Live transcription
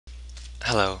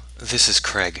Hello, this is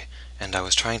Craig, and I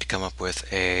was trying to come up with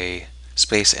a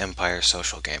Space Empire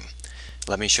social game.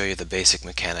 Let me show you the basic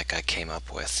mechanic I came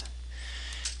up with.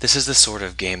 This is the sort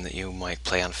of game that you might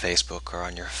play on Facebook or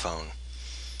on your phone.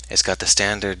 It's got the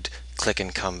standard click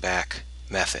and come back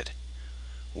method,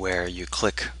 where you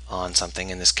click on something,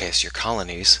 in this case your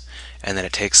colonies, and then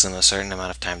it takes them a certain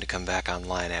amount of time to come back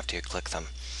online after you click them.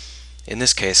 In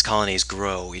this case, colonies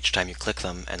grow each time you click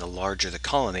them, and the larger the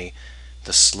colony,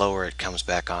 the slower it comes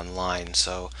back online.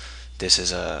 So this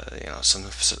is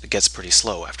it gets pretty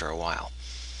slow after a while.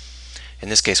 In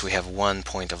this case, we have 1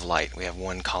 point of light. We have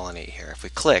one colony here. If we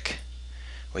click,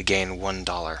 we gain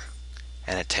 $1,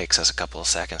 and it takes us a couple of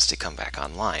seconds to come back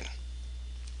online.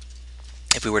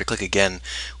 If we were to click again,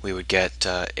 we would get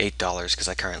 $8 because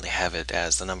I currently have it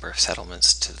as the number of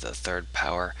settlements to the third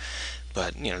power.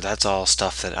 But that's all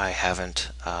stuff that I haven't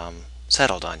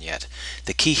settled on yet.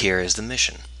 The key here is the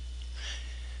mission.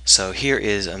 So here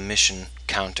is a mission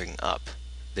counting up.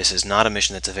 This is not a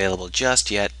mission that's available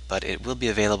just yet, but it will be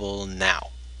available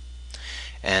now.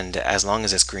 And as long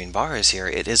as this green bar is here,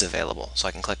 it is available, so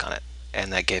I can click on it.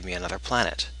 And that gave me another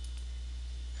planet.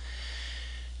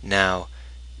 Now,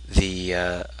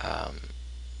 the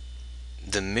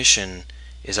mission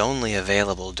is only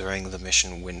available during the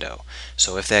mission window.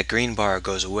 So if that green bar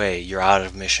goes away, you're out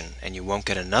of mission, and you won't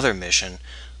get another mission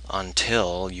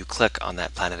until you click on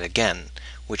that planet again,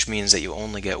 which means that you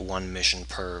only get one mission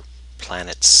per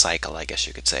planet cycle, I guess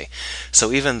you could say.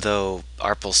 So even though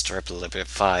ARPL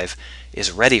 5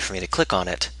 is ready for me to click on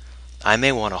it, I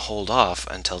may want to hold off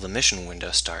until the mission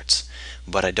window starts,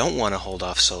 but I don't want to hold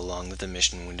off so long that the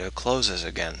mission window closes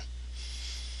again.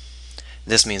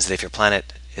 This means that if your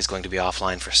planet is going to be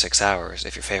offline for 6 hours,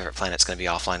 if your favorite planet's going to be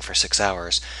offline for 6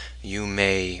 hours, you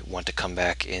may want to come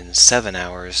back in 7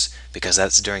 hours because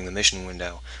that's during the mission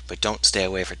window, but don't stay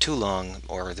away for too long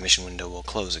or the mission window will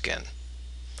close again.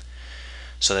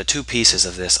 So the two pieces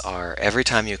of this are every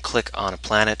time you click on a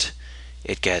planet,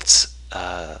 it gets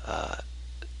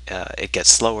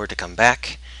slower to come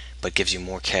back, but gives you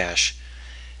more cash,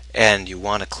 and you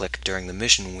want to click during the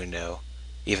mission window,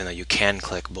 even though you can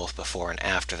click both before and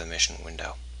after the mission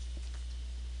window.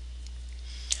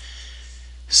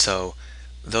 So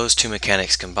those two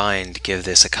mechanics combined give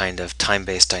this a kind of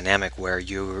time-based dynamic where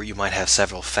you might have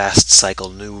several fast cycle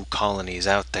new colonies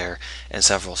out there and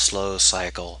several slow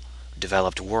cycle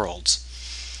developed worlds.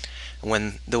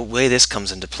 When the way this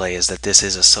comes into play is that this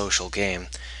is a social game,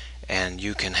 and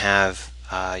you can have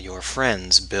your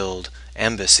friends build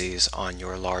embassies on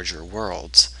your larger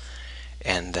worlds,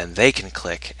 and then they can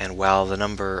click, and while the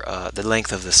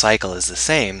length of the cycle is the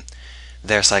same,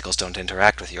 their cycles don't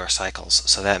interact with your cycles.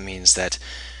 So that means that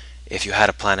if you had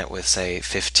a planet with, say,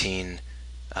 15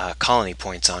 colony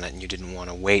points on it and you didn't want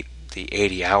to wait the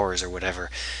 80 hours or whatever,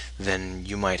 then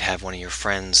you might have one of your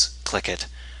friends click it,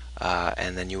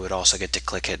 and then you would also get to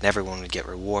click it, and everyone would get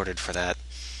rewarded for that.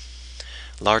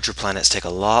 Larger planets take a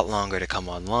lot longer to come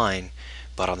online,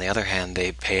 but on the other hand,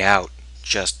 they pay out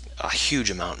just a huge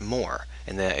amount more.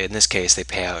 In this case, they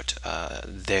pay out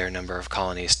their number of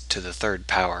colonies to the third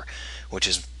power, which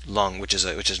is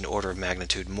an order of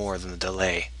magnitude more than the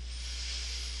delay.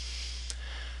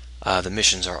 The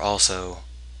missions are also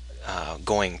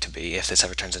going to be, if this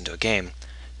ever turns into a game,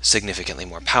 significantly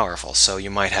more powerful. So you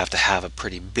might have to have a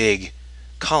pretty big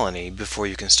colony before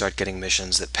you can start getting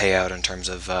missions that pay out in terms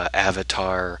of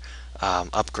avatar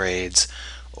upgrades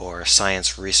or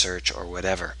science research or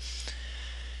whatever.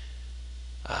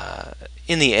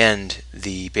 In the end,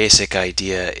 the basic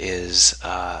idea is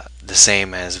the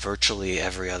same as virtually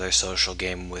every other social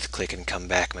game with click and come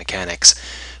back mechanics,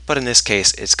 but in this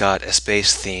case it's got a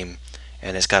space theme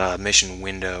and it's got a mission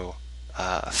window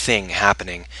thing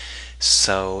happening,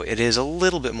 so it is a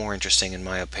little bit more interesting in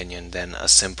my opinion than a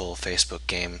simple Facebook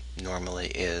game normally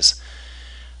is.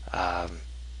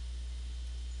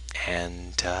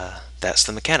 And that's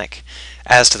the mechanic.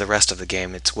 As to the rest of the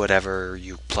game, it's whatever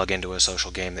you plug into a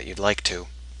social game that you'd like to.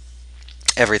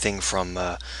 Everything from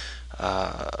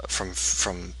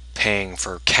paying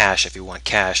for cash if you want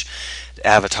cash,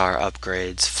 avatar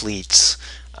upgrades, fleets,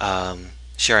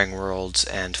 sharing worlds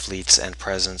and fleets and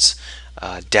presents,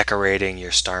 decorating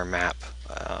your star map,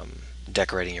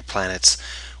 decorating your planets,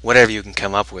 whatever you can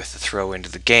come up with to throw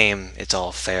into the game, it's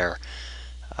all fair.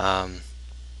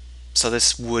 So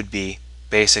this would be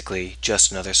basically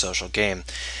just another social game.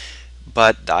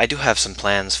 But I do have some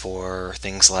plans for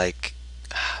things like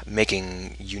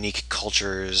making unique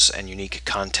cultures and unique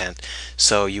content,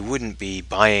 so you wouldn't be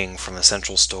buying from a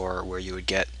central store where you would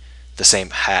get the same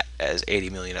hat as 80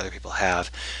 million other people have.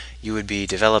 You would be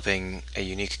developing a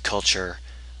unique culture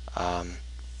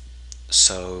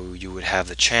so you would have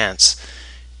the chance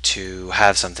to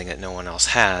have something that no one else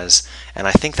has, and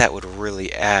I think that would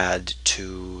really add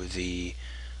to the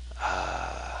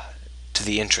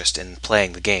interest in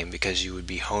playing the game, because you would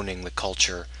be honing the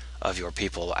culture of your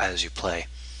people as you play.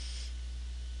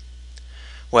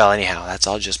 Well, anyhow, that's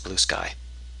all just blue sky.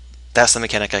 That's the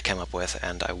mechanic I came up with,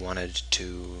 and I wanted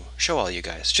to show all you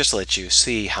guys, just to let you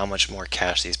see how much more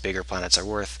cash these bigger planets are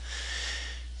worth.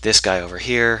 This guy over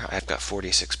here, I've got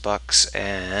 46 bucks,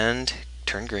 and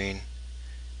turn green.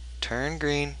 Turn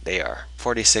green. They are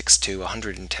 46 to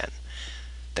 110.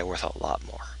 They're worth a lot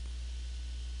more.